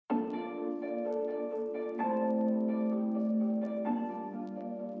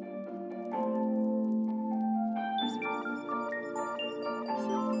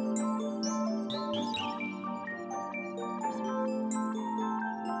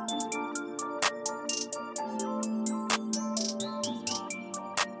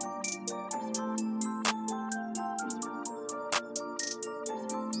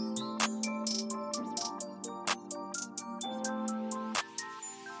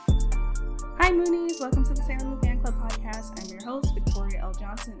Hi Moonies, welcome to the Sailor Moon Fan Club podcast. I'm your host, Victoria L.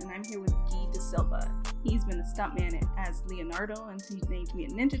 Johnson, and I'm here with Guy De Silva. He's been a stuntman as Leonardo and Teenage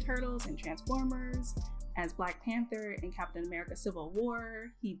Mutant Ninja Turtles and Transformers, as Black Panther in Captain America Civil War.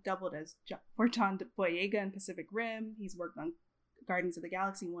 He doubled for John Boyega in Pacific Rim. He's worked on Guardians of the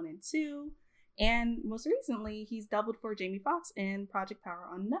Galaxy 1 and 2. And most recently, he's doubled for Jamie Foxx in Project Power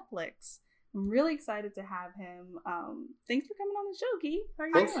on Netflix. I'm really excited to have him. Thanks for coming on the show, Guy. How are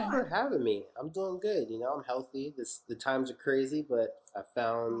you Thanks doing? for having me. I'm doing good. I'm healthy. The times are crazy, but I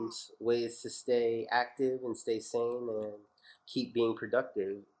found ways to stay active and stay sane and keep being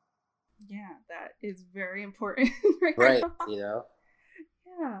productive. Yeah, that is very important. Right, Yeah.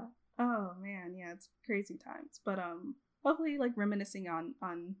 Oh man, yeah, it's crazy times. But hopefully like reminiscing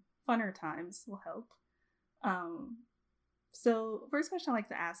on funner times will help. So first question I like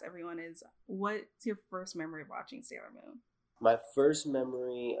to ask everyone is, what's your first memory of watching Sailor Moon? My first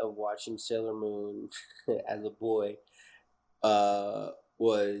memory of watching Sailor Moon as a boy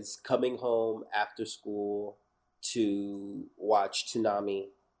was coming home after school to watch Toonami,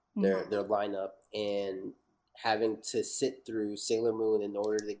 their lineup, and having to sit through Sailor Moon in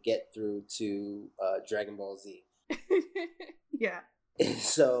order to get through to Dragon Ball Z. Yeah.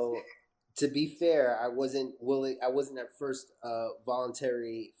 So, to be fair, I wasn't at first a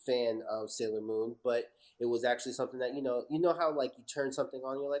voluntary fan of Sailor Moon, but it was actually something that, you know how like you turn something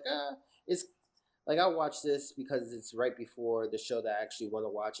on, you're like, it's like, I'll watch this because it's right before the show that I actually want to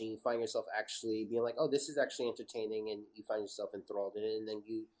watch, and you find yourself actually being like, oh, this is actually entertaining, and you find yourself enthralled in it, and then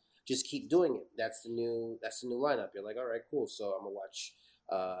you just keep doing it. That's the new lineup. You're like, all right, cool. So I'm gonna watch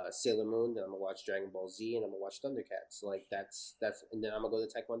Sailor Moon, then I'm gonna watch Dragon Ball Z, and I'm gonna watch Thundercats. Like that's, and then I'm gonna go to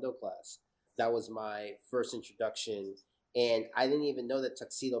Taekwondo class. That was my first introduction, and I didn't even know that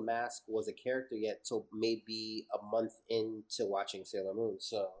Tuxedo Mask was a character yet till maybe a month into watching Sailor Moon.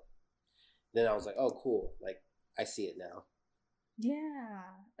 So then I was like, oh, cool. Like, I see it now. Yeah,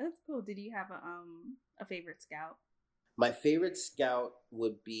 that's cool. Did you have a favorite scout? My favorite scout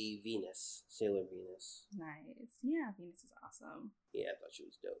would be Venus, Sailor Venus. Nice. Yeah, Venus is awesome. Yeah, I thought she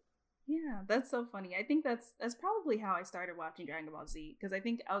was dope. Yeah, that's so funny. I think that's probably how I started watching Dragon Ball Z, because I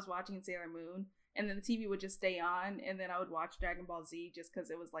think I was watching Sailor Moon, and then the TV would just stay on, and then I would watch Dragon Ball Z just because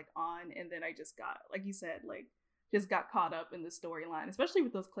it was like on, and then I just got, like you said, like just got caught up in the storyline, especially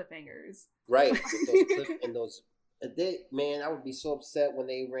with those cliffhangers. Right, with those man, I would be so upset when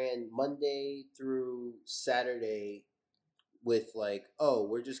they ran Monday through Saturday with like, oh,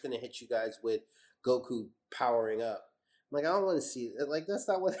 we're just gonna hit you guys with Goku powering up. I'm like, I don't want to see it. Like, that's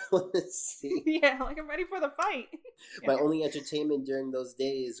not what I want to see. Yeah, like I'm ready for the fight. My only entertainment during those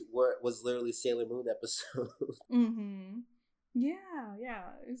days was literally Sailor Moon episodes.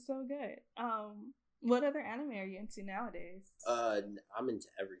 Yeah, it's so good. What other anime are you into nowadays? I'm into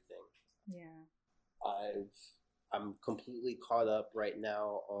everything. Yeah. I'm completely caught up right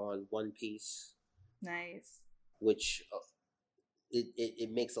now on One Piece. Nice. Which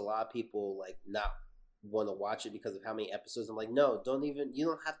it makes a lot of people like not want to watch it because of how many episodes. I'm like, no, you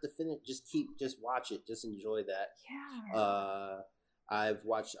don't have to finish. Just watch it. Just enjoy that. Yeah. I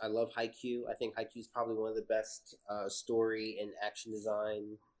love Haikyuu. I think Haikyuu is probably one of the best story and action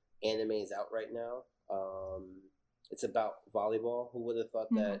design animes out right now. It's about volleyball. Who would have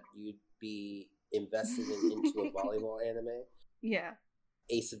thought that you'd be invested into a volleyball anime? Yeah.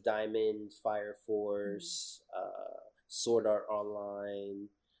 Ace of Diamonds, Fire Force, Sword Art Online,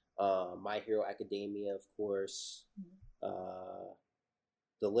 My Hero Academia, of course.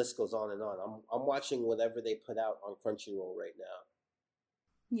 The list goes on and on. I'm watching whatever they put out on Crunchyroll right now.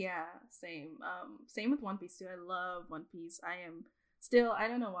 Yeah, same. Same with One Piece too. I love One Piece. I am still, I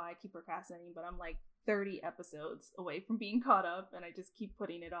don't know why I keep procrastinating, but I'm like 30 episodes away from being caught up, and I just keep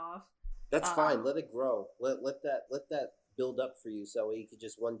putting it off. That's fine. Let it grow. Let that build up for you, so you could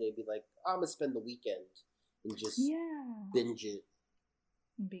just one day be like, I'm gonna spend the weekend and just binge it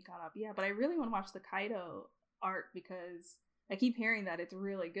and be caught up. Yeah, but I really want to watch the Kaido arc because I keep hearing that it's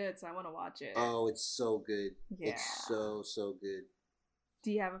really good, so I want to watch it. Oh, it's so good. Yeah. It's so good.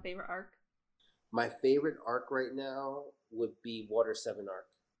 Do you have a favorite arc? My favorite arc right now would be Water 7 arc.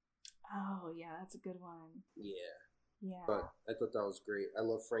 Oh, yeah, that's a good one. Yeah. But I thought that was great. I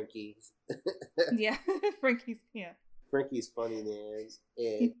love Frankie. Yeah, Frankie's funny, man.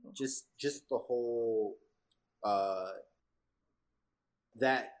 And just the whole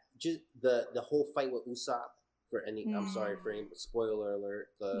that just the whole fight with Usopp for any I'm sorry for any spoiler alert,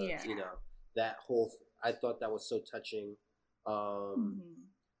 that whole I thought that was so touching.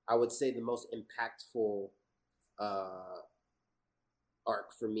 I would say the most impactful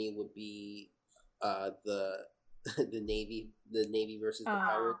arc for me would be the the Navy versus the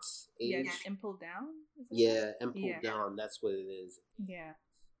Pirates age. Yeah, and Pull Down. Yeah, and Pull Down. That's what it is. Yeah.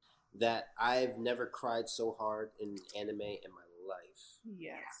 That I've never cried so hard in anime in my life.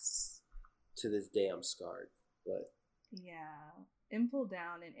 Yes. To this day, I'm scarred. But yeah, Pull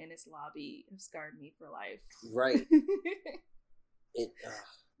Down and Enies Lobby have scarred me for life. Right.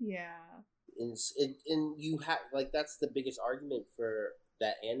 Yeah. And you have like that's the biggest argument for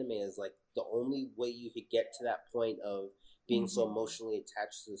that anime is like the only way you could get to that point of being so emotionally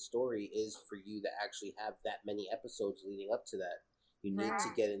attached to the story is for you to actually have that many episodes leading up to that. You need to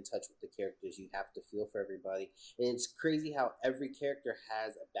get in touch with the characters. You have to feel for everybody, and it's crazy how every character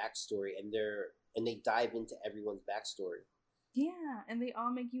has a backstory, and they dive into everyone's backstory. Yeah, and they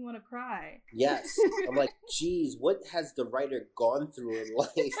all make you want to cry. Yes, I'm like, geez, what has the writer gone through in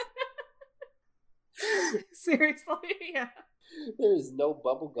life? Seriously, yeah. There is no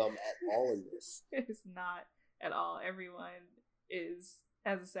bubblegum at all in this. It is not at all. Everyone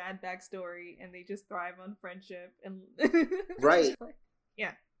has a sad backstory and they just thrive on friendship and right.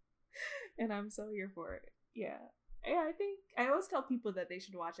 Yeah. And I'm so here for it. Yeah. Yeah, I think I always tell people that they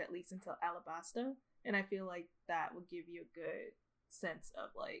should watch at least until Alabasta, and I feel like that would give you a good sense of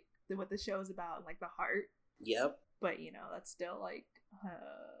like what the show is about and like the heart. Yep. But that's still like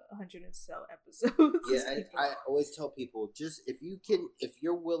 100 and so episodes. Yeah, I always tell people just if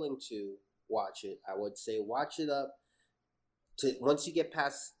you're willing to watch it, I would say watch it up to once you get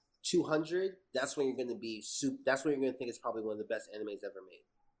past 200. That's when you're going to be that's when you're going to think it's probably one of the best animes ever made.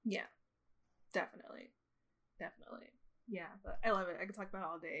 Yeah, definitely. Yeah, but I love it. I could talk about it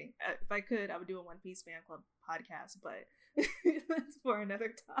all day. If I could, I would do a One Piece fan club podcast, but that's for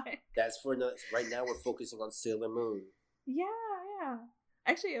another time. That's for another. Right now, we're focusing on Sailor Moon. Yeah.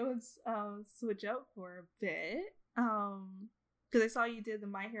 Actually, it was switch up for a bit because I saw you did the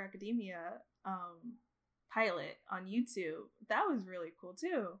My Hero Academia pilot on YouTube. That was really cool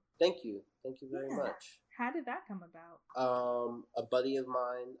too. Thank you very much. How did that come about? A buddy of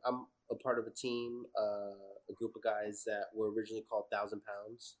mine. I'm a part of a team, a group of guys that were originally called 1,000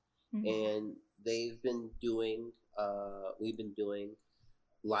 Pounds, and they've been doing. We've been doing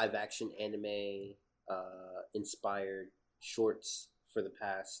live action anime inspired shorts for the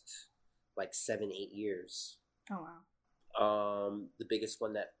past like 7-8 years. Oh wow. The biggest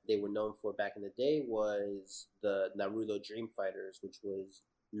one that they were known for back in the day was the Naruto Dream Fighters, which was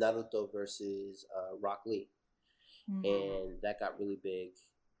Naruto versus Rock Lee. And that got really big.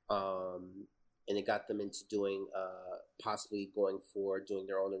 And it got them into doing possibly doing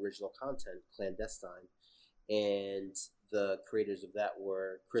their own original content, Clandestine. And the creators of that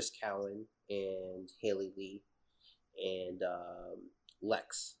were Chris Cowan and Haley Lee and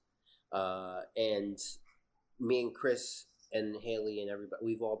Lex. And me and Chris and Haley and everybody,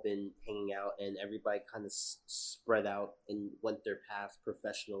 we've all been hanging out, and everybody kind of spread out and went their path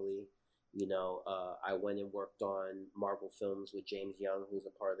professionally. I went and worked on Marvel films with James Young, who's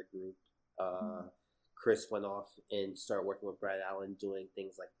a part of the group. Chris went off and started working with Brad Allen, doing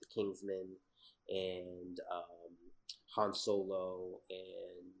things like The Kingsman and Han Solo,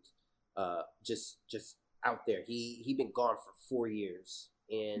 and just out there. He been gone for 4 years,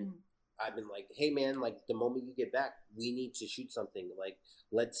 and I've been like, hey man, like the moment you get back, we need to shoot something. Like,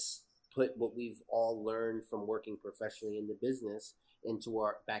 let's put what we've all learned from working professionally in the business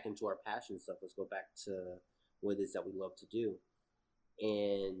back into our passion stuff. Let's go back to what it is that we love to do.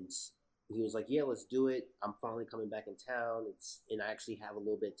 And he was like, yeah, let's do it. I'm finally coming back in town. And I actually have a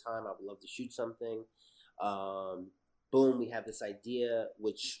little bit of time. I would love to shoot something. Boom, we have this idea,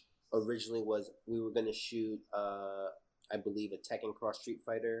 which originally was we were going to shoot, I believe, a Tekken Cross Street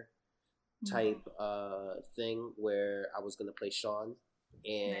Fighter type thing where I was going to play Sean.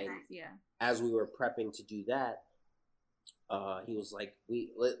 And as we were prepping to do that, he was like,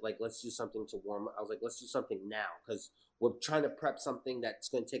 let's do something to warm up. I was like, let's do something now, because we're trying to prep something that's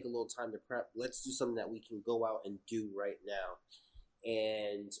going to take a little time to prep. Let's do something that we can go out and do right now.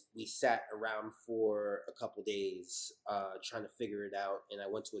 And we sat around for a couple days trying to figure it out. And I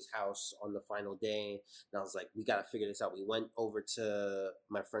went to his house on the final day, and I was like, we got to figure this out. We went over to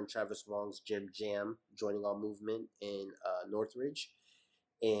my friend Travis Wong's gym, Jam, Joining All Movement in Northridge,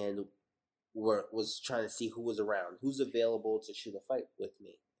 and was trying to see who was around, who's available to shoot a fight with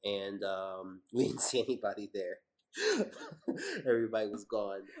me. And we didn't see anybody there. Everybody was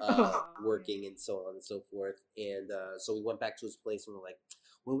gone, working and so on and so forth. And so we went back to his place and we're like,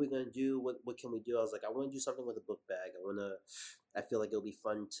 what are we going to do? What can we do? I was like, I want to do something with a book bag. I feel like it'll be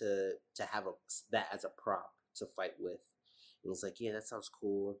fun to have that as a prop to fight with. And he's like, yeah, that sounds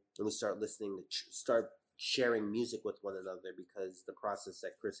cool. And we start sharing music with one another, because the process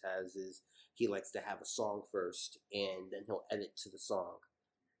that Chris has is he likes to have a song first and then he'll edit to the song.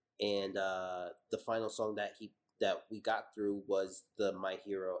 And the final song that we got through was the My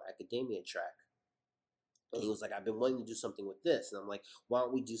Hero Academia track. And he was like, I've been wanting to do something with this. And I'm like, why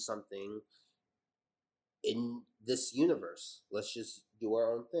don't we do something in this universe? Let's just do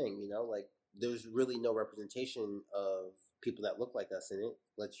our own thing, you know? Like, there's really no representation of people that look like us in it.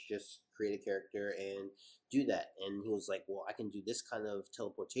 Let's just create a character and do that. And he was like, well, I can do this kind of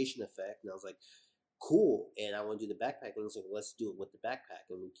teleportation effect. And I was like, cool. And I want to do the backpack. And he's like, let's do it with the backpack.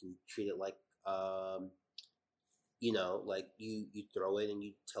 And we can treat it like, you know, like you throw it and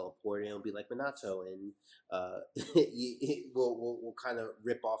you teleport, and it'll be like Minato, and we'll kind of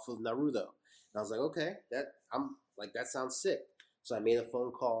rip off of Naruto. And I was like, okay, that sounds sick. So I made a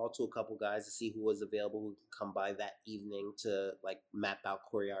phone call to a couple guys to see who was available, who could come by that evening to like map out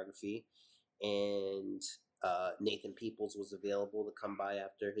choreography. And Nathan Peoples was available to come by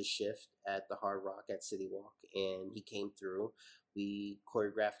after his shift at the Hard Rock at City Walk, and he came through. We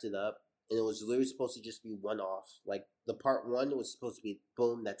choreographed it up, and it was literally supposed to just be one off. Like the part one was supposed to be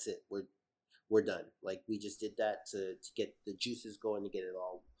boom, that's it. We're done. Like we just did that to get the juices going, to get it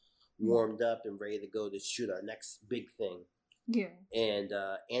all warmed up and ready to go to shoot our next big thing. Yeah. And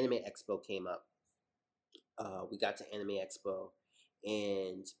Anime Expo came up. We got to Anime Expo,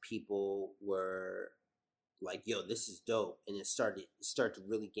 and people were like, yo, this is dope. And it started to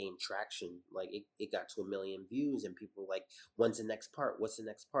really gain traction. Like it got to 1 million views, and people were like, when's the next part? What's the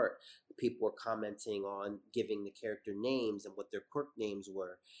next part? People were commenting on giving the character names and what their quirk names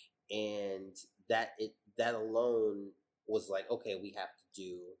were. And that alone was like, okay, we have to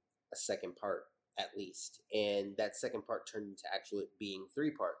do a second part at least. And that second part turned into actually being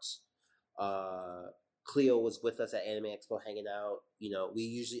 3 parts. Cleo was with us at Anime Expo hanging out. You know,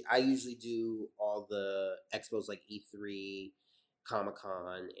 I usually do all the expos like E3,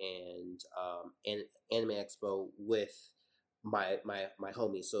 Comic-Con, and Anime Expo with my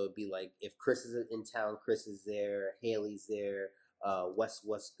homies. So it'd be like, if Chris is in town, Chris is there, Haley's there,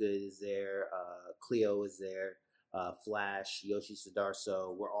 What's Good is there, Cleo is there, Flash, Yoshi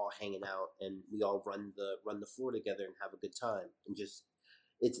Sudarso. We're all hanging out, and we all run the floor together and have a good time, and just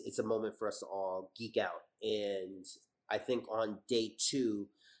it's a moment for us to all geek out. And I think on day 2,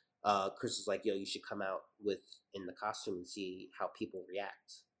 Chris was like, yo, you should come out in the costume and see how people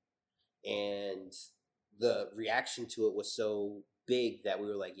react. And the reaction to it was so big that we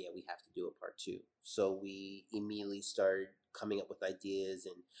were like, yeah, we have to do a part 2. So we immediately started coming up with ideas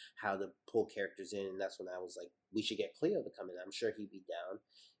and how to pull characters in. And that's when I was like, we should get Cleo to come in. I'm sure he'd be down.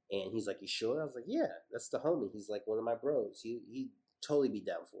 And he's like, you sure? I was like, yeah, that's the homie. He's like one of my bros. He'd totally be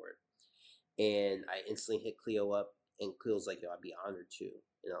down for it. And I instantly hit Cleo up, and Cleo's like, yo, I'd be honored to.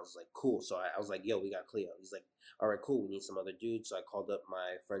 And I was like, cool. So I was like, yo, we got Cleo. He's like, all right, cool. We need some other dudes. So I called up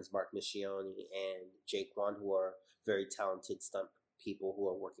my friends Mark Michione and Jake Kwan, who are very talented stunt people who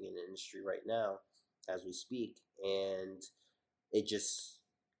are working in the industry right now as we speak. And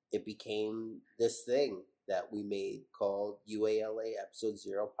it became this thing that we made called UALA Episode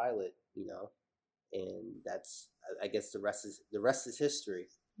 0 Pilot, you know? And that's, I guess the rest is history.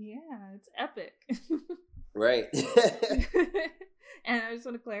 Yeah, it's epic. Right. And I just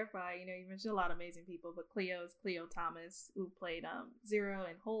want to clarify, you know, you mentioned a lot of amazing people, but Cleo is Cleo Thomas, who played Zero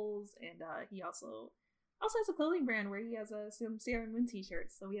in Holes, and he also has a clothing brand where he has some Sailor Moon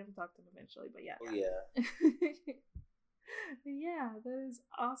t-shirts, so we haven't talked to him eventually, but yeah. Oh, yeah. Yeah, that is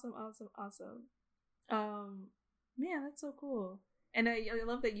awesome. Man, that's so cool. And I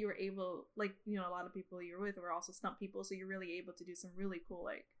love that you were able, like, you know, a lot of people you were with were also stunt people, so you're really able to do some really cool,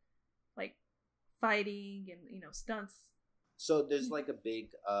 like fighting and, you know, stunts. So there's like a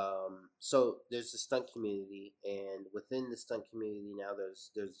big, so there's the stunt community, and within the stunt community now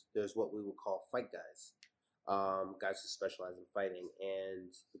there's what we would call fight guys, guys who specialize in fighting,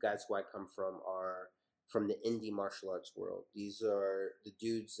 and the guys who I come from are from the indie martial arts world. These are the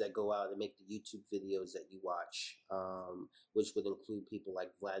dudes that go out and make the YouTube videos that you watch, which would include people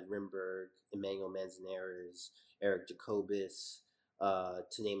like Vlad Rimberg, Emmanuel Manzanares, Eric Jacobus,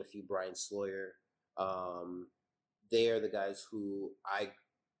 to name a few, Brian Sloyer. They are the guys who I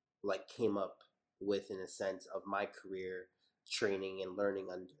like came up with in a sense of my career training and learning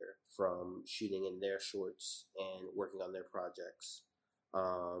under, from shooting in their shorts and working on their projects.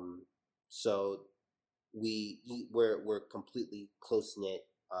 So we're completely close knit.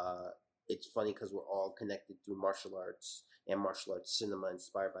 It's funny because we're all connected through martial arts and martial arts cinema,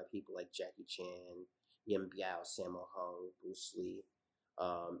 inspired by people like Jackie Chan, Yim Biao, Sammo Hung, Bruce Lee,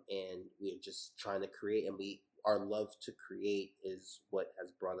 and we're just trying to create. And our love to create is what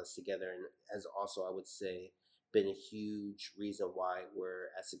has brought us together, and has also, I would say, been a huge reason why we're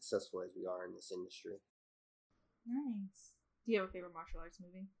as successful as we are in this industry. Nice. Do you have a favorite martial arts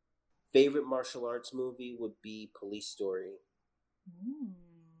movie? Favorite martial arts movie would be Police Story.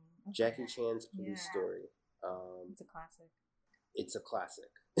 Jackie Chan's Police Story. It's a classic. It's a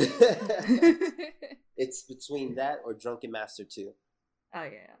classic. It's between that or Drunken Master 2. Oh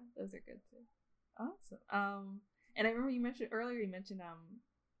yeah, those are good too. Awesome. And I remember you mentioned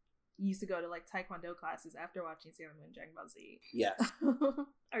you used to go to like Taekwondo classes after watching Sailor Moon, Dragon Ball Z. Yes.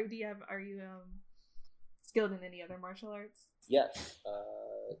 Are you skilled in any other martial arts? Yes.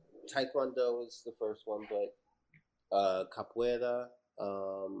 Taekwondo was the first one, but Capoeira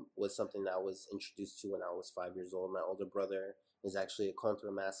was something that I was introduced to when I was 5 years old. My older brother is actually a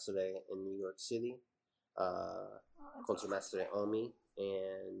Contra Master in New York City. Contra Master Omi,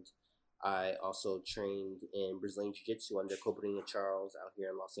 and I also trained in Brazilian Jiu-Jitsu under Cobrinha Charles out here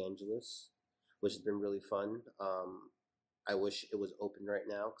in Los Angeles, which has been really fun. I wish it was open right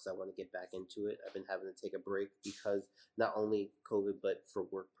now because I want to get back into it. I've been having to take a break because not only COVID, but for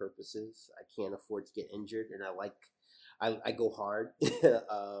work purposes. I can't afford to get injured, and I go hard.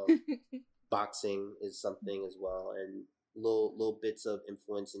 Boxing is something as well, and little bits of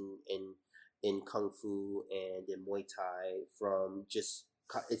influence in Kung Fu and in Muay Thai from just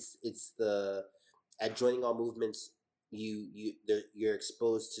it's the at joining all movements you're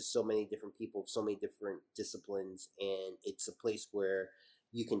exposed to so many different people, so many different disciplines, and it's a place where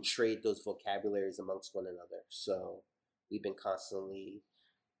you can trade those vocabularies amongst one another. So we've been constantly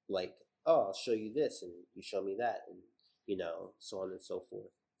like, oh, I'll show you this and you show me that, and so on and so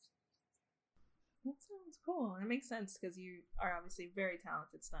forth. That sounds cool. It makes sense because you are obviously a very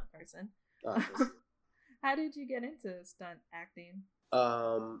talented stunt person. How did you get into stunt acting?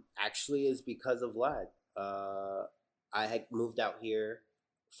 Actually, it's because of Vlad. I had moved out here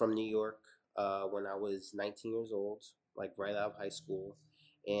from New York when I was 19 years old, like right out of high school,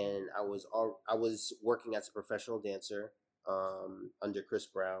 and I was working as a professional dancer under Chris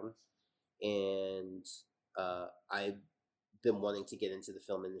Brown, and I've been wanting to get into the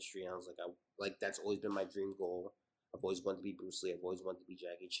film industry. And I was like, that's always been my dream goal. I've always wanted to be Bruce Lee. I've always wanted to be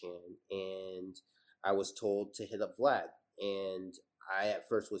Jackie Chan, and I was told to hit up Vlad, and I at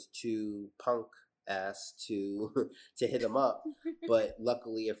first was too punk ass to hit him up, but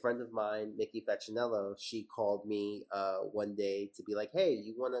luckily a friend of mine, Mickey Facinello, she called me one day to be like, hey,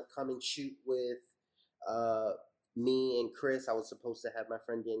 you want to come and shoot with me and Chris? I was supposed to have my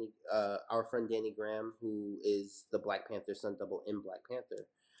friend our friend Danny Graham, who is the Black Panther stunt double in Black Panther,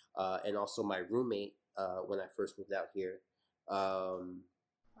 and also my roommate when I first moved out here,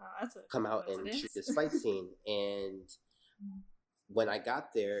 come out and shoot this fight scene. And when I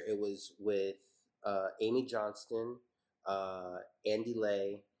got there, it was with Amy Johnston, Andy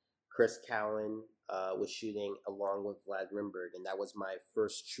Lay, Chris Cowan was shooting along with Vlad Rimberg, and that was my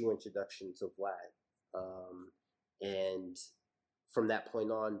first true introduction to Vlad. And from that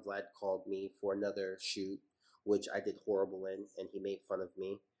point on, Vlad called me for another shoot, which I did horrible in, and he made fun of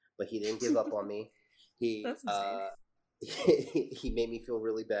me, but he didn't give up on me. He he made me feel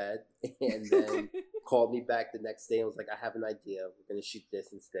really bad, and then called me back the next day and was like, I have an idea. We're going to shoot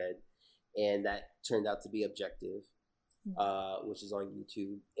this instead. And that turned out to be Objective, which is on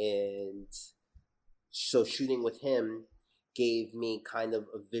YouTube. And so shooting with him gave me kind of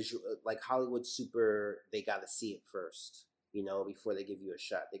a visual, like Hollywood super, they got to see it first, before they give you a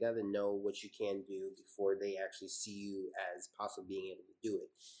shot. They got to know what you can do before they actually see you as possibly being able to do it.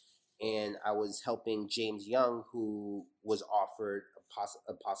 And I was helping James Young, who was offered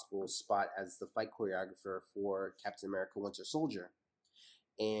a possible spot as the fight choreographer for Captain America Winter Soldier.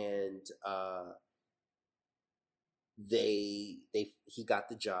 And he got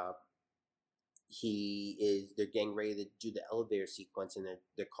the job. They're getting ready to do the elevator sequence, and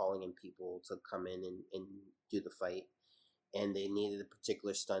they're calling in people to come in and do the fight. And they needed a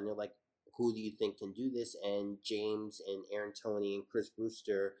particular stunt. They're like, who do you think can do this? And James and Aaron Toney and Chris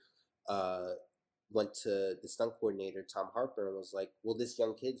Brewster went to the stunt coordinator, Tom Harper, and was like, well, this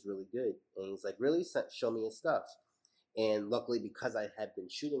young kid's really good. And he's like, really? Show me his stuff. And luckily, because I had been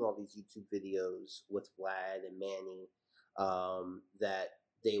shooting all these YouTube videos with Vlad and Manny, that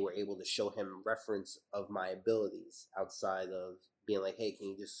they were able to show him reference of my abilities outside of being like, hey, can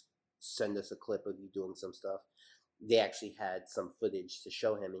you just send us a clip of you doing some stuff? They actually had some footage to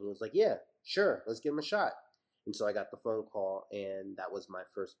show him, and he was like, yeah, sure, let's give him a shot. And so I got the phone call, and that was my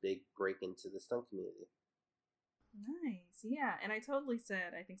first big break into the stunt community. Nice. Yeah. And I totally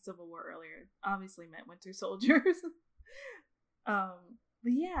said, I think Civil War earlier, obviously meant Winter Soldiers.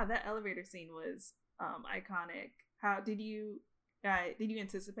 But yeah, that elevator scene was iconic. How did you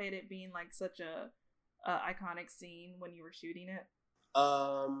anticipate it being like such a iconic scene when you were shooting it?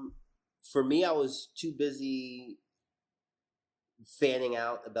 For me, I was too busy fanning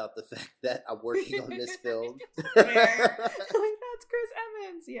out about the fact that I'm working on this film. Like that's Chris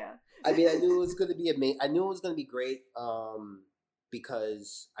Evans, yeah. I mean, I knew it was going to be I knew it was going to be great,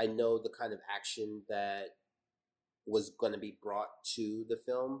 because I know the kind of action that was going to be brought to the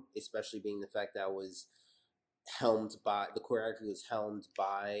film, especially being the fact that I was the choreography was helmed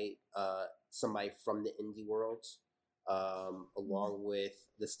by somebody from the indie world, along with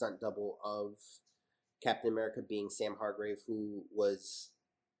the stunt double of Captain America being Sam Hargrave, who was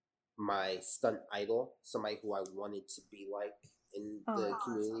my stunt idol, somebody who I wanted to be like in the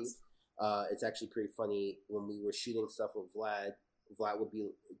community. Awesome. It's actually pretty funny when we were shooting stuff with Vlad. Vlad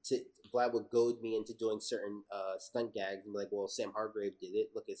would goad me into doing certain stunt gags and be like, "Well, Sam Hargrave did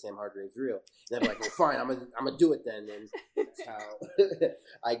it. Look at Sam Hargrave's reel." And I'm like, "Well, fine, I'm gonna do it then." And that's how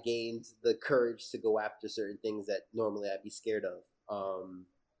I gained the courage to go after certain things that normally I'd be scared of.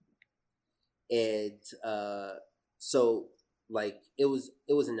 So like it was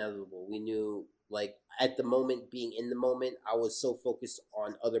inevitable. We knew, like, at the moment, being in the moment, I was so focused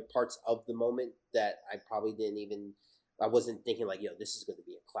on other parts of the moment that I wasn't thinking like, yo, this is going to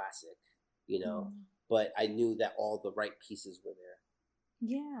be a classic, you know. But I knew that all the right pieces were there.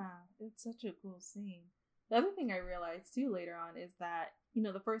 Yeah, it's such a cool scene. The other thing I realized too later on is that, you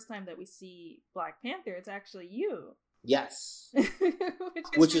know, the first time that we see Black Panther, it's actually you. Yes.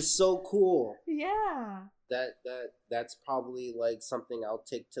 Which is so cool. Yeah. That's probably like something I'll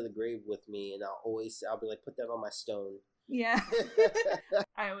take to the grave with me, and I'll be like, put that on my stone. Yeah.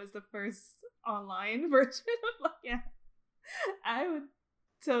 I was the first online version of like, yeah. I would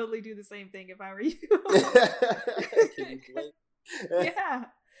totally do the same thing if I were you. Can you blink? Yeah.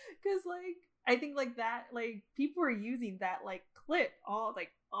 Cause like I think like that, like people are using that like clip all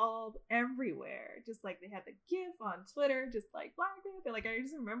everywhere. Just like they had the GIF on Twitter, just like Black Panther. Like I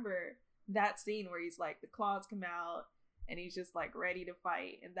just remember that scene where he's like the claws come out and he's just like ready to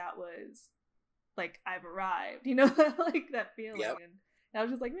fight, and that was like, I've arrived, you know, like that feeling. Yep. And I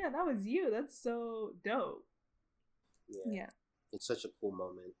was just like, man, that was you. That's so dope. Yeah. It's such a cool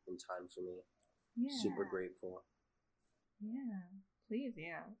moment in time for me. Yeah. Super grateful. Yeah. Please,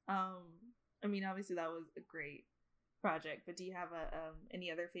 yeah. I mean, obviously that was a great project, but do you have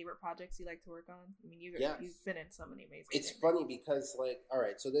any other favorite projects you like to work on? I mean, you've been in so many amazing things. It's funny because, like, all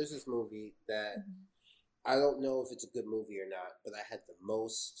right, so there's this movie that I don't know if it's a good movie or not, but I had the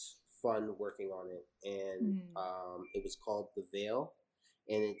most fun working on it, and it was called The Veil,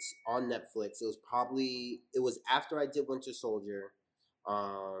 and it's on Netflix. It was after I did Winter Soldier.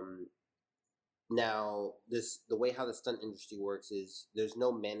 Now, the way how the stunt industry works is there's no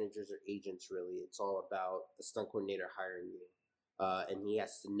managers or agents, really. It's all about the stunt coordinator hiring you. And he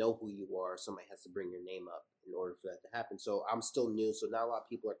has to know who you are. Somebody has to bring your name up in order for that to happen. So I'm still new, so not a lot of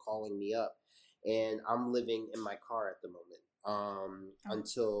people are calling me up. And I'm living in my car at the moment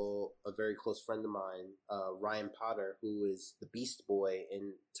until a very close friend of mine, Ryan Potter, who is the Beast Boy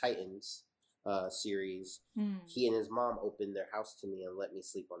in Titans series, he and his mom opened their house to me and let me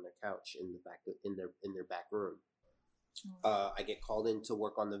sleep on their couch in their back room. I get called in to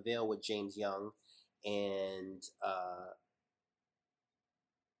work on The Veil with James Young, and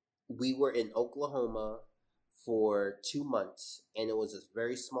we were in Oklahoma for 2 months, and it was a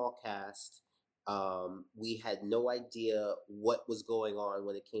very small cast. We had no idea what was going on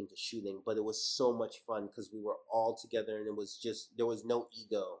when it came to shooting, but it was so much fun because we were all together, and there was no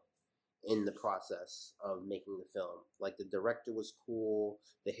ego in the process of making the film. Like, the director was cool,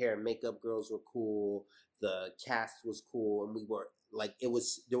 the hair and makeup girls were cool, the cast was cool, and we were like, there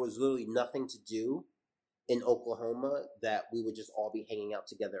was literally nothing to do in Oklahoma that we would just all be hanging out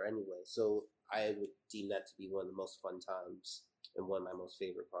together anyway. So I would deem that to be one of the most fun times and one of my most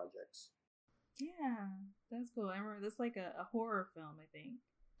favorite projects. Yeah, that's cool. I remember that's like a horror film, I think.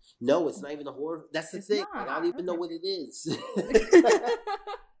 No, it's not even a horror. That's the thing. Like, I don't even know what it is.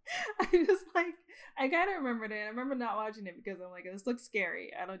 I gotta remember that. I remember not watching it because I'm like, this looks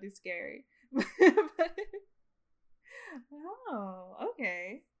scary. I don't do scary. Oh,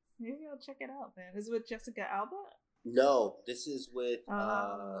 okay. Maybe I'll check it out then. Is it with Jessica Alba? No, this is with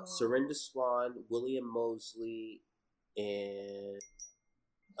Serinda Swan, William Moseley, and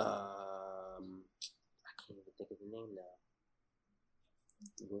I can't even think of the name now.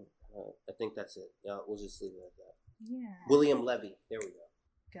 I think that's it. We'll just leave it at that. Yeah. William Levy. There we go.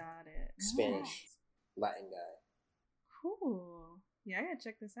 Got it. Spanish. Latin guy. Cool. Yeah, I gotta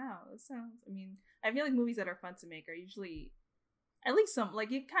check this out. It sounds, I mean, I feel like movies that are fun to make are usually At least some,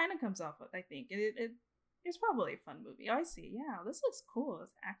 like, it kind of comes off. I think it's probably a fun movie. Oh, I see. Yeah, this looks cool.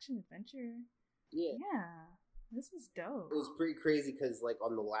 It's action adventure. Yeah. Yeah, this is dope. It was pretty crazy because like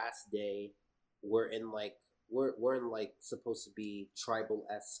on the last day, we're in like we're in like supposed to be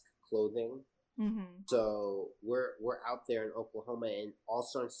tribal-esque clothing. Mm-hmm. So we're out there in Oklahoma, and all of a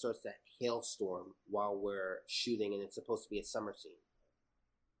sudden starts that hailstorm while we're shooting, and it's supposed to be a summer scene.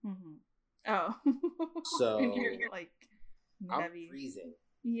 Mm-hmm. Oh, so and you're like heavy. I'm freezing.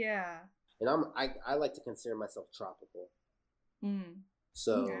 Yeah, and I like to consider myself tropical.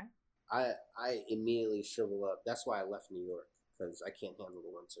 So okay. I immediately shrivel up. That's why I left New York, because I can't handle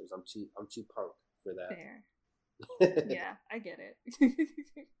the winters. I'm too punk for that. Fair. Yeah, I get it.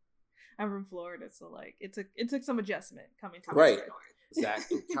 I'm from Florida, so like it took some adjustment coming to right.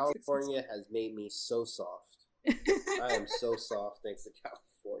 Exactly. California has made me so soft. I am so soft thanks to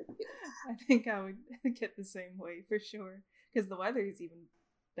California. I think I would get the same way for sure, because the weather is even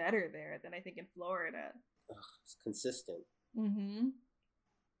better there than I think in Florida. Ugh, it's consistent. Mm-hmm.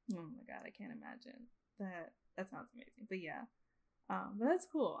 Oh my god, I can't imagine that. That sounds amazing. But yeah, but that's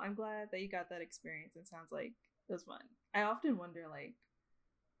cool. I'm glad that you got that experience. It sounds like it was fun. I often wonder, like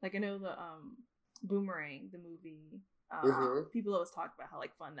I know the Boomerang, the movie. People always talk about how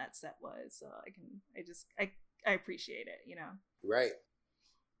like fun that set was. So I appreciate it. You know. Right.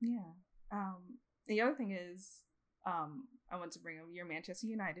 Yeah. The other thing is, I want to bring up, you're a Manchester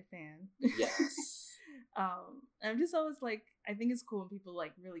United fan. Yes. I'm just always like, I think it's cool when people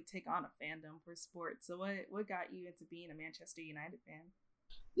like really take on a fandom for sports. So what got you into being a Manchester United fan?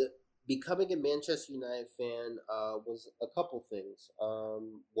 Becoming a Manchester United fan was a couple things.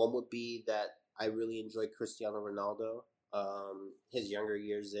 One would be that I really enjoyed Cristiano Ronaldo. His younger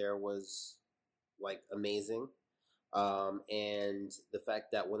years there was like amazing. And the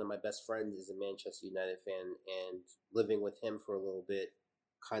fact that one of my best friends is a Manchester United fan, and living with him for a little bit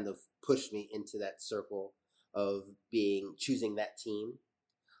kind of pushed me into that circle of choosing that team,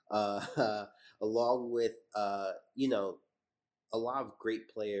 along with a lot of great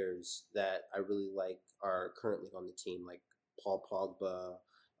players that I really like are currently on the team, like Paul Pogba,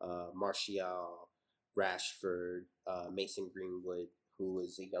 Martial, Rashford, Mason Greenwood, who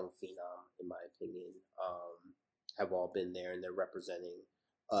is a young phenom in my opinion, have all been there, and they're representing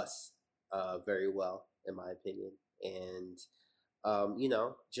us very well in my opinion. And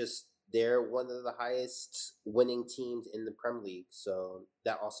just they're one of the highest winning teams in the Premier League, so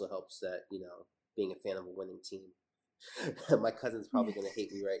that also helps that, being a fan of a winning team. My cousin's probably going to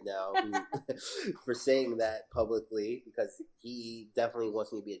hate me right now for saying that publicly, because he definitely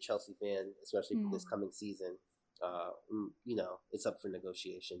wants me to be a Chelsea fan, especially for this coming season. It's up for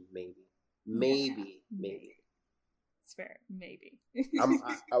negotiation. Maybe. It's fair. Maybe.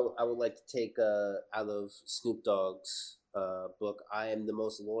 I would like to take out of Snoop Dogg's book, I am the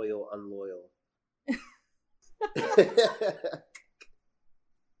most loyal unloyal.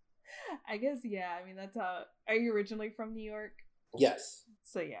 I guess, yeah. I mean, that's how. Are you originally from New York? Yes.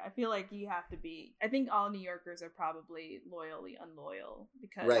 So yeah, I feel like you have to be. I think all New Yorkers are probably loyally unloyal,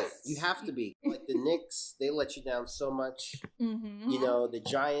 because right, you have to be. Like the Knicks, they let you down so much. Mm-hmm. The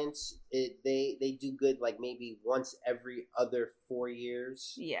Giants, they do good like maybe once every other 4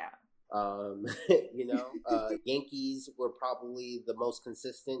 years. Yeah. Yankees were probably the most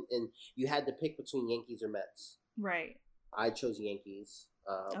consistent, and you had to pick between Yankees or Mets. Right. I chose Yankees.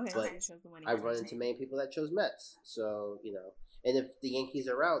 But I've run into many people that chose Mets. So, and if the Yankees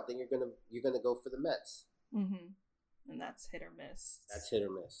are out, then you're gonna go for the Mets. Mm-hmm. And that's hit or miss.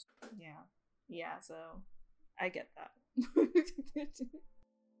 Yeah. Yeah, so I get that.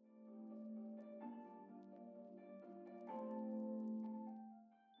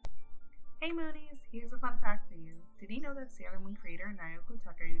 Hey Moonies, here's a fun fact for you. Did you know that Sailor Moon creator Naoko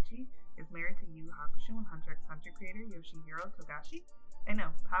Takeuchi is married to Yu Hakusho and Hunter x Hunter creator Yoshihiro Togashi? I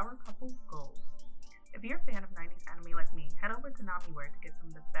know, power couple goals. If you're a fan of 90s anime like me, head over to Namiwear to get some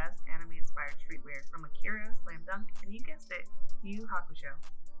of the best anime-inspired streetwear from Akira, Slam Dunk, and you guessed it, Yu Hakusho.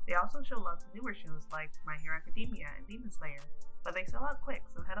 They also show love to newer shows like My Hero Academia and Demon Slayer, but they sell out quick,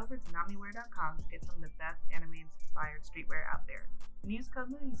 so head over to Namiwear.com to get some of the best anime-inspired streetwear out there, and use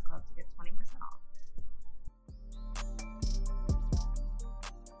code Moonies Club to get 20% off.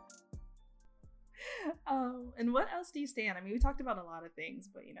 And what else do you stand? I mean, we talked about a lot of things,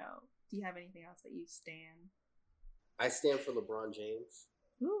 but do you have anything else that you stand? I stand for LeBron James.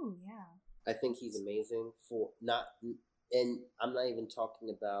 Ooh, yeah. I think he's amazing and I'm not even talking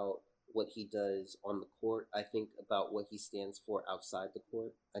about what he does on the court. I think about what he stands for outside the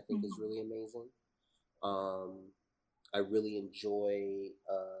court. I think is really amazing. I really enjoy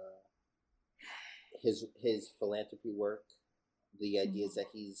his philanthropy work. the ideas that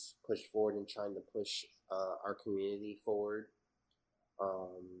he's pushed forward and trying to push our community forward.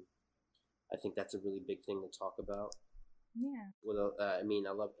 I think that's a really big thing to talk about. Yeah. I mean,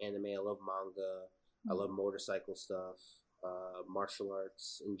 I love anime, I love manga, I love motorcycle stuff, martial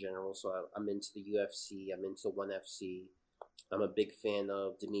arts in general. So I'm into the UFC, I'm into ONE FC. I'm a big fan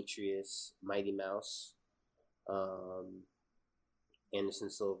of Demetrius, Mighty Mouse, Anderson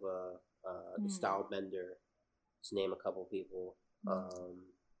Silva, the Stylebender, to name a couple people.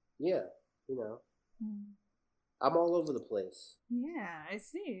 Yeah, you know. I'm all over the place. Yeah, I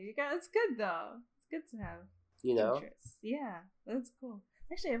see. It's good though. It's good to have interests. Yeah, that's cool.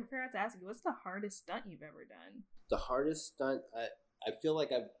 Actually, I forgot to ask you, what's the hardest stunt you've ever done? The hardest stunt, I feel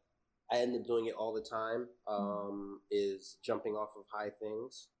like I end up doing it all the time. Is jumping off of high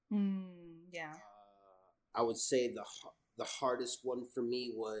things. Yeah. I would say the hardest one for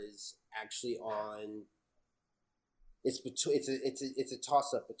me was actually on. It's a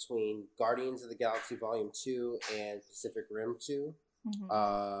toss up between Guardians of the Galaxy Volume 2 and Pacific Rim 2.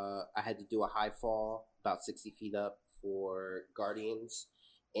 I had to do a high fall about 60 feet up for Guardians,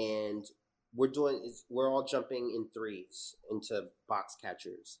 and we're all jumping in threes into box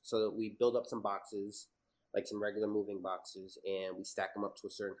catchers. So we build up some boxes, like some regular moving boxes, and we stack them up to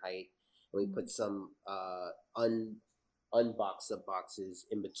a certain height, and we put some unboxed up boxes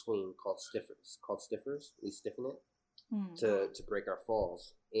in between called stiffers. We stiffen it to break our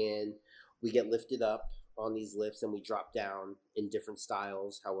falls, and we get lifted up on these lifts, and we drop down in different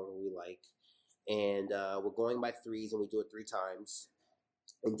styles, however we like, and we're going by threes, and we do it 3 times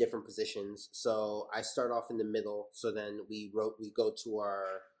in different positions. So I start off in the middle, so then we go to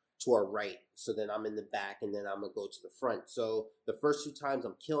our right, so then I'm in the back, and then I'm gonna go to the front. So the first 2 times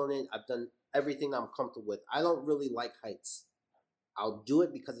I'm killing it. I've done everything I'm comfortable with. I don't really like heights. I'll do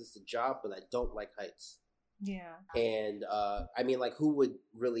it because it's a job, but I don't like heights. Yeah. And I mean, like, who would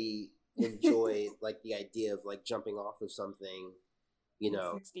really enjoy like the idea of like jumping off of something,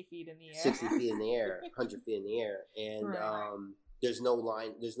 60 feet in the air, 60 feet in the air, 100 feet in the air, and there's no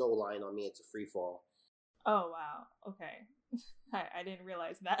line on me. It's a free fall. Oh wow. Okay. I didn't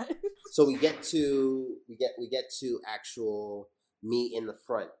realize that. So we get to actual me in the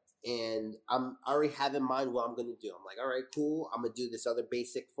front, and I already have in mind what I'm gonna do. I'm like, all right, cool. I'm gonna do this other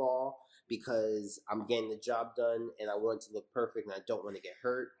basic fall because I'm getting the job done, and I want it to look perfect, and I don't want to get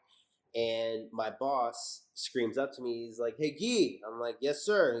hurt. And my boss screams up to me. He's like, "Hey, Guy." I'm like, "Yes,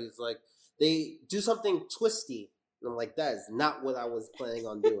 sir." He's like, "They do something twisty." And I'm like, that is not what I was planning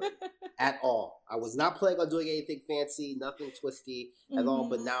on doing at all. I was not planning on doing anything fancy, nothing twisty at all.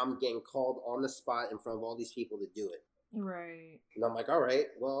 But now I'm getting called on the spot in front of all these people to do it. Right. And I'm like, all right,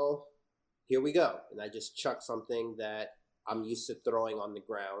 well, here we go. And I just chuck something that I'm used to throwing on the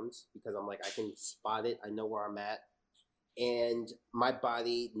ground because I'm like, I can spot it. I know where I'm at. And my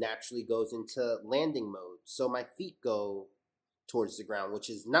body naturally goes into landing mode. So my feet go towards the ground, which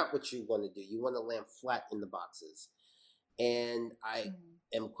is not what you want to do. You want to land flat in the boxes. And I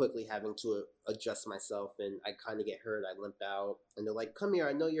am quickly having to adjust myself, and I kind of get hurt. I limp out, and they're like, "Come here,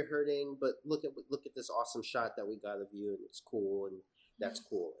 I know you're hurting, but look at this awesome shot that we got of you, and it's cool, and that's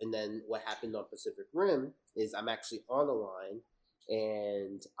cool." And then what happened on Pacific Rim is I'm actually on a line,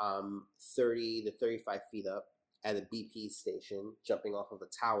 and I'm 30 to 35 feet up at a BP station, jumping off of a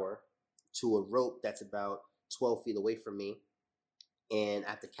tower to a rope that's about 12 feet away from me. And I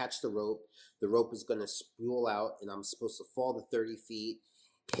have to catch the rope. The rope is going to spool out, and I'm supposed to fall to 30 feet,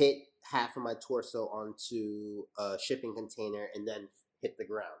 hit half of my torso onto a shipping container, and then hit the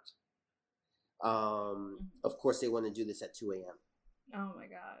ground. Of course, they want to do this at 2 a.m. Oh, my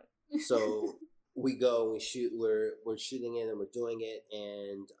God. So we go, we shoot, we're shooting it, and we're doing it,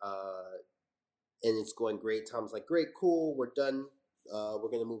 and it's going great. Tom's like, "Great, cool, we're done. We're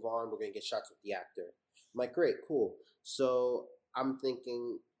going to move on. We're going to get shots with the actor." I'm like, "Great, cool." So I'm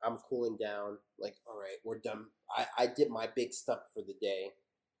thinking, I'm cooling down, like, all right, we're done. I did my big stunt for the day.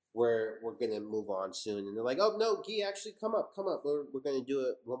 We're going to move on soon. And they're like, "Oh, no, Guy, actually, come up. We're going to do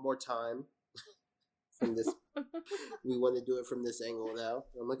it one more time from this. We want to do it from this angle now."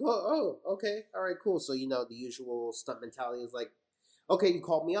 And I'm like, oh, okay. All right, cool. So, the usual stunt mentality is like, okay, you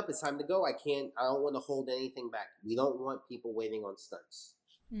called me up. It's time to go. I don't want to hold anything back. We don't want people waiting on stunts.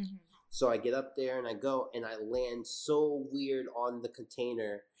 Mm-hmm. So I get up there and I go and I land so weird on the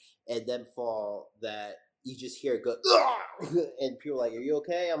container and then fall that you just hear it go, "Ugh!" And people are like, "Are you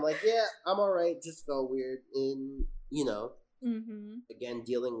okay?" I'm like, "Yeah, I'm all right. Just felt weird." And, again,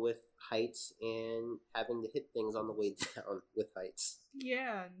 dealing with heights and having to hit things on the way down with heights.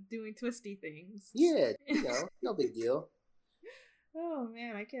 Yeah, doing twisty things. Yeah, no big deal. Oh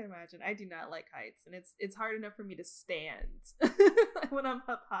man, I can't imagine. I do not like heights, and it's hard enough for me to stand when I'm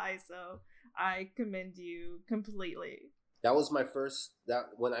up high. So I commend you completely. That was my first. That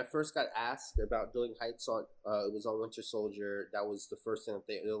when I first got asked about doing heights on, it was on Winter Soldier. That was the first thing that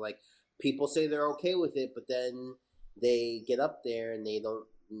they're like. People say they're okay with it, but then they get up there and they don't.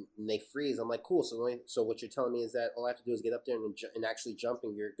 And they freeze. I'm like, cool. So what you're telling me is that all I have to do is get up there and actually jump,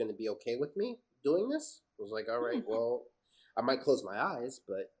 and you're going to be okay with me doing this? I was like, all right, well, I might close my eyes,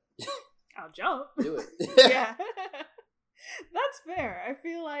 but I'll jump. do it. Yeah, that's fair. I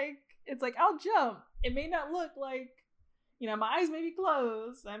feel like it's like I'll jump. It may not look like, my eyes may be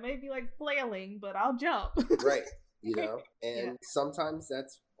closed. I may be like flailing, but I'll jump. Right. And sometimes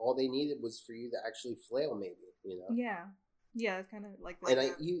that's all they needed was for you to actually flail, maybe. Yeah, it's kind of like that.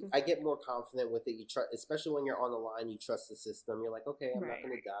 And I get more confident with it. You trust, especially when you're on the line. You trust the system. You're like, okay, I'm not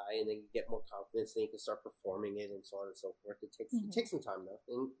going to die, and then you get more confidence. Then you can start performing it, and so on and so forth. It takes some time though,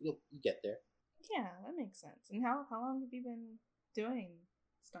 and you get there. Yeah, that makes sense. And how long have you been doing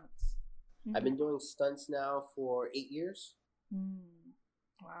stunts? Mm-hmm. I've been doing stunts now for 8 years.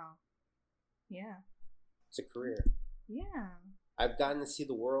 Wow. Yeah. It's a career. Yeah. I've gotten to see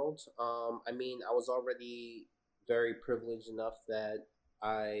the world. I was already very privileged enough that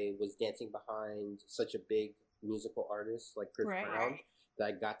I was dancing behind such a big musical artist like Chris Brown that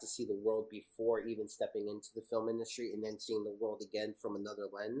I got to see the world before even stepping into the film industry, and then seeing the world again from another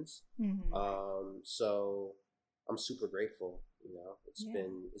lens. Mm-hmm. So I'm super grateful. It's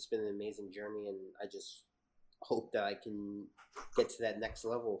been an amazing journey, and I just hope that I can get to that next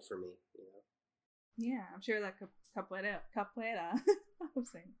level for me. Yeah, I'm sure that capoeira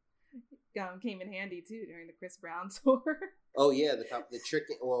came in handy too during the Chris Brown tour. Oh yeah, the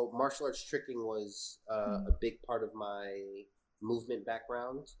tricking. Well, martial arts tricking was a big part of my movement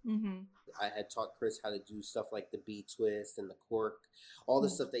background. Mm-hmm. I had taught Chris how to do stuff like the B twist and the cork, all the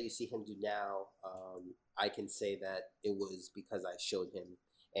stuff that you see him do now. I can say that it was because I showed him,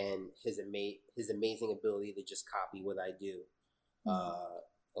 and his amazing ability to just copy what I do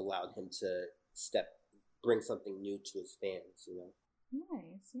allowed him to bring something new to his fans.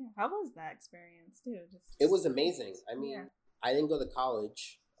 Nice. Yeah. How was that experience too? It was amazing. I didn't go to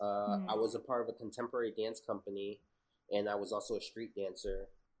college. I was a part of a contemporary dance company, and I was also a street dancer.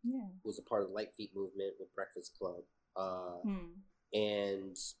 Yeah. Was a part of the Light Feet movement with Breakfast Club.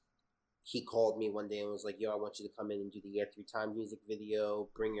 And he called me one day and was like, "Yo, I want you to come in and do the Year 3 Times music video.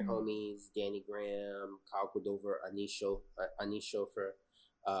 Bring your homies, Danny Graham, Kyle Cordova, Anish Sherfa,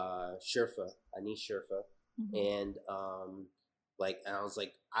 Anish Sherfa." And and I was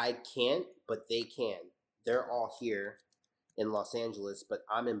like, I can't, but they can. They're all here in Los Angeles, but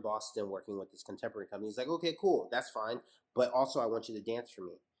I'm in Boston working with this contemporary company. He's like, okay, cool, that's fine. But also I want you to dance for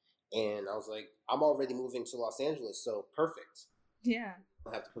me. And I was like, I'm already moving to Los Angeles, so perfect. Yeah. You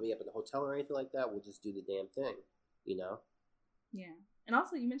don't have to put me up in a hotel or anything like that. We'll just do the damn thing, Yeah. And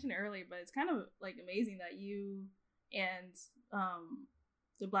also you mentioned it earlier, but it's kind of like amazing that you and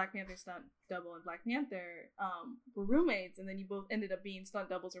the Black Panther stunt double and Black Panther were roommates, and then you both ended up being stunt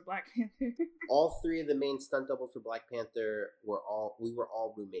doubles for Black Panther. All three of the main stunt doubles for Black Panther we were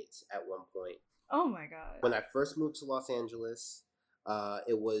all roommates at one point. Oh my god. When I first moved to Los Angeles,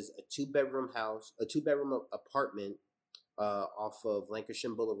 it was a 2-bedroom apartment off of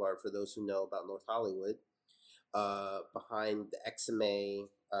Lancashire Boulevard, for those who know about North Hollywood, behind the XMA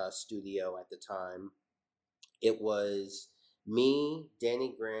studio at the time. It was me,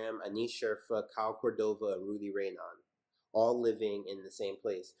 Danny Graham, Anish Sherfa, Kyle Cordova, and Rudy Raynon, all living in the same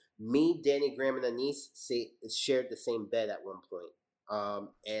place. Me, Danny Graham, and Anish shared the same bed at one point.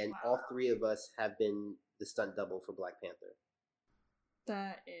 And all three of us have been the stunt double for Black Panther.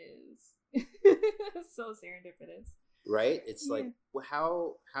 That is so serendipitous. Right? It's like,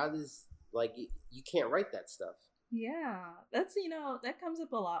 how does, you can't write that stuff. Yeah, that's, that comes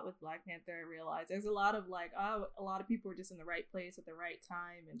up a lot with Black Panther. I realize there's a lot of a lot of people were just in the right place at the right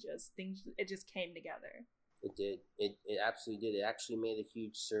time, and it just came together. It did. It absolutely did. It actually made a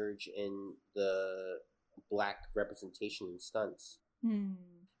huge surge in the Black representation in stunts.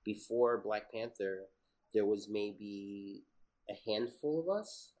 Before Black Panther, there was maybe a handful of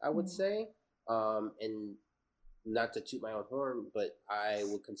us, I would say, and not to toot my own horn, but I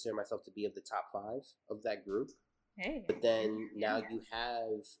would consider myself to be of the top 5 of that group. Hey. But then now you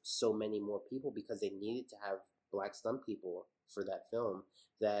have so many more people, because they needed to have Black stunt people for that film,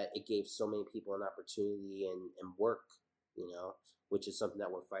 that it gave so many people an opportunity and work, which is something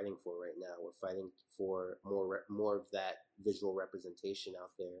that we're fighting for right now. We're fighting for more of that visual representation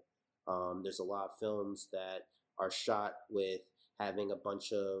out there. There's a lot of films that are shot with having a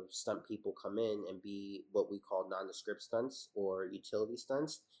bunch of stunt people come in and be what we call nondescript stunts or utility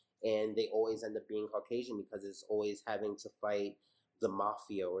stunts. And they always end up being Caucasian because it's always having to fight the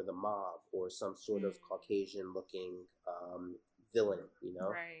mafia or the mob or some sort of Caucasian looking villain, you know?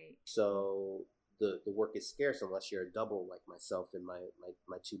 Right. So the work is scarce unless you're a double like myself and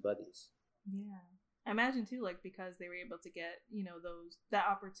my two buddies. Yeah. I imagine too, like, because they were able to get, you know, that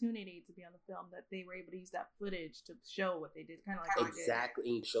opportunity to be on the film, that they were able to use that footage to show what they did, kind of like exactly.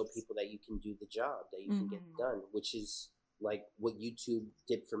 And you show people that you can do the job, that you can get it done, which is like what YouTube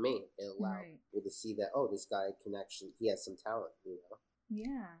did for me. It allowed people to see that, oh, this guy can actually, he has some talent, you know?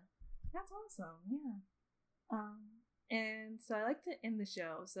 Yeah. That's awesome. Yeah. And so I like to end the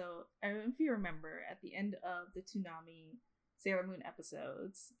show. So if you remember, at the end of the Toonami Sailor Moon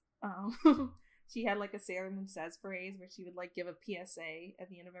episodes, she had like a Sailor Moon Says phrase where she would like give a PSA at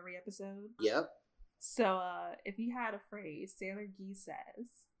the end of every episode. Yep. So if you had a phrase, Sailor Gee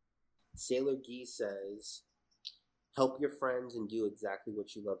says, help your friends and do exactly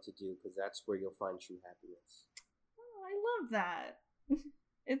what you love to do, because that's where you'll find true happiness. Oh, I love that.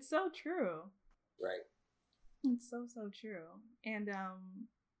 It's so true. Right. It's so true. And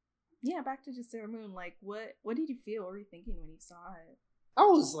yeah, back to just Sailor Moon, like what did you feel? What were you thinking when you saw it? I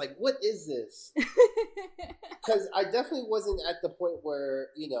was like, what is this? Because I definitely wasn't at the point where,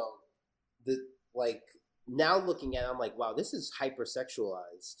 you know, now looking at it, I'm like, wow, this is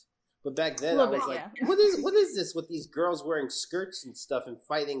hypersexualized. But back then I was like, what is this with these girls wearing skirts and stuff and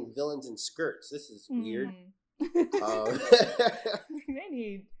fighting villains in skirts? This is weird. They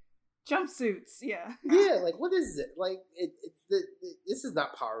need jumpsuits, yeah. Yeah, like, what is it? Like, this is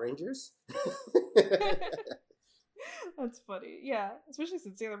not Power Rangers. That's funny. Yeah, especially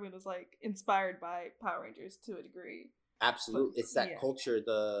since Sailor Moon was like inspired by Power Rangers to a degree. Absolutely. It's that culture,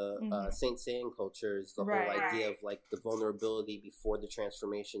 the Saint Seiya culture is the whole idea of like the vulnerability before the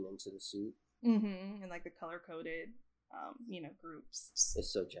transformation into the suit. And like the color-coded, you know, groups.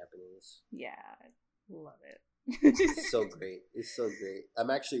 It's so Japanese. Yeah, love it. It's so great. It's so great.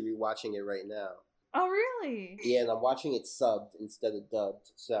 I'm actually rewatching it right now. Oh, really? Yeah, and I'm watching it subbed instead of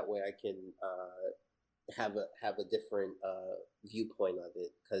dubbed, so that way I can have a different viewpoint of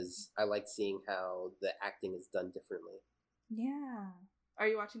it, because I like seeing how the acting is done differently. Yeah. Are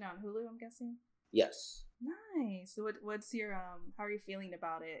you watching it on Hulu, I'm guessing? Yes. Nice. So what's your how are you feeling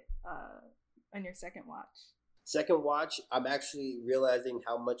about it on your second watch? Second watch, I'm actually realizing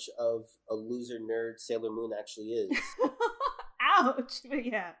how much of a loser nerd Sailor Moon actually is. Ouch. But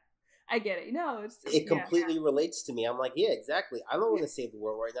yeah, I get it. No, it completely relates to me. I'm like, yeah, exactly. I don't want to save the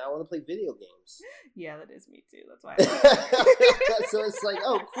world right now. I want to play video games. Yeah, that is me too. That's why. So it's like,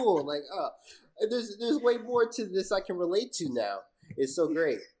 oh, cool. Like, there's way more to this I can relate to now. It's so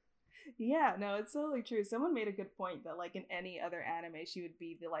great. Yeah, no, it's totally true. Someone made a good point that like in any other anime, she would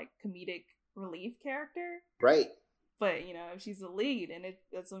be the like comedic relief character. Right. But, you know, she's the lead, and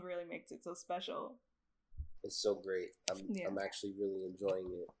that's what really makes it so special. It's so great. I'm actually really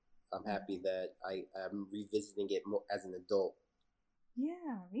enjoying it. I'm happy that I'm revisiting it more as an adult.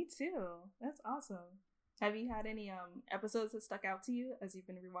 Yeah, me too. That's awesome. Have you had any episodes that stuck out to you as you've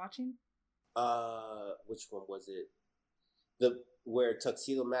been rewatching? Which one was it? Where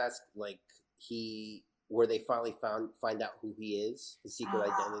Tuxedo Mask, like where they finally find out who he is, his secret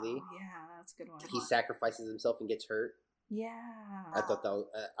identity. Yeah, that's a good one. He sacrifices himself and gets hurt. Yeah, I thought that was,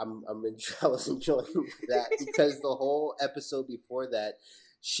 I was enjoying that because the whole episode before that,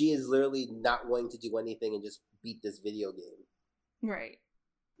 she is literally not wanting to do anything and just beat this video game. Right.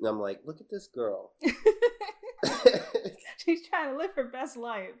 And I'm like, look at this girl. She's trying to live her best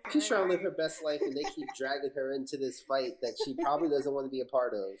life. She's trying to live her best life, and they keep dragging her into this fight that she probably doesn't want to be a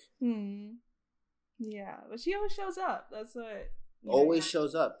part of. Yeah, but she always shows up. That's what. Always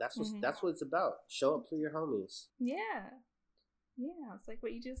shows up. That's what it's about. Show up for your homies. Yeah, it's like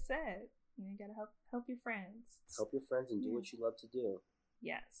what you just said. You gotta help your friends. Help your friends and do what you love to do.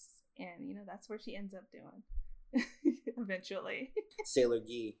 Yes, and that's where she ends up doing eventually. Sailor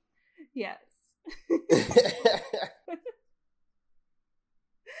Gee. Yes.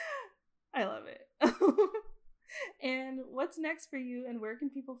 I love it. And what's next for you, and where can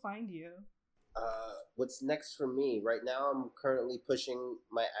people find you? What's next for me? Right now, I'm currently pushing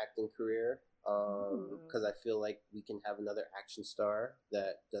my acting career because I feel like we can have another action star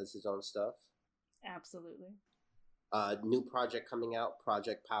that does his own stuff. Absolutely. New project coming out,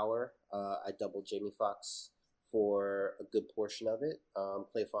 Project Power. I doubled Jamie Foxx for a good portion of it.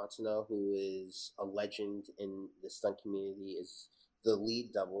 Clay Fontenot, who is a legend in the stunt community, is the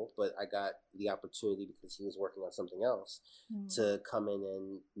lead double, but I got the opportunity because he was working on something else to come in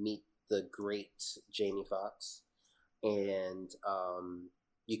and meet the great Jamie Foxx. And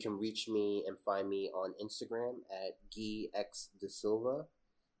you can reach me and find me on Instagram at Guy X De Silva,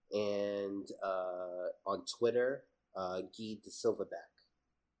 and on Twitter, Guy De Silvaback.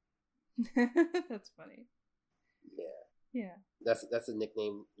 That's funny. Yeah. That's a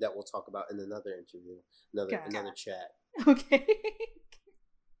nickname that we'll talk about in another interview, another chat. Okay.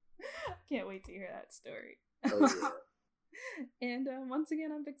 Can't wait to hear that story. Oh yeah. And once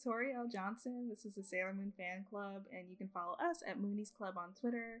again, I'm Victoria L. Johnson. This is the Sailor Moon Fan Club, and you can follow us at Moonies Club on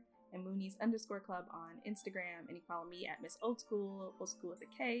Twitter and Moonies_Club on Instagram, and you can follow me at Miss Old School with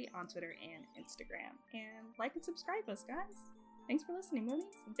a K on Twitter and Instagram. And like and subscribe us, guys. Thanks for listening,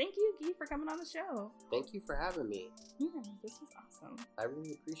 Moonies. And thank you, Guy, for coming on the show. Thank you for having me. Yeah, this was awesome. I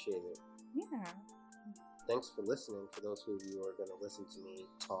really appreciate it. Yeah. Thanks for listening. For those of you who are going to listen to me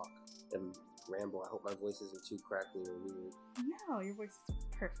talk and ramble, I hope my voice isn't too crackly or weird. No, your voice is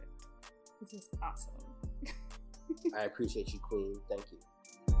perfect. This is awesome. I appreciate you, Queen. Thank you.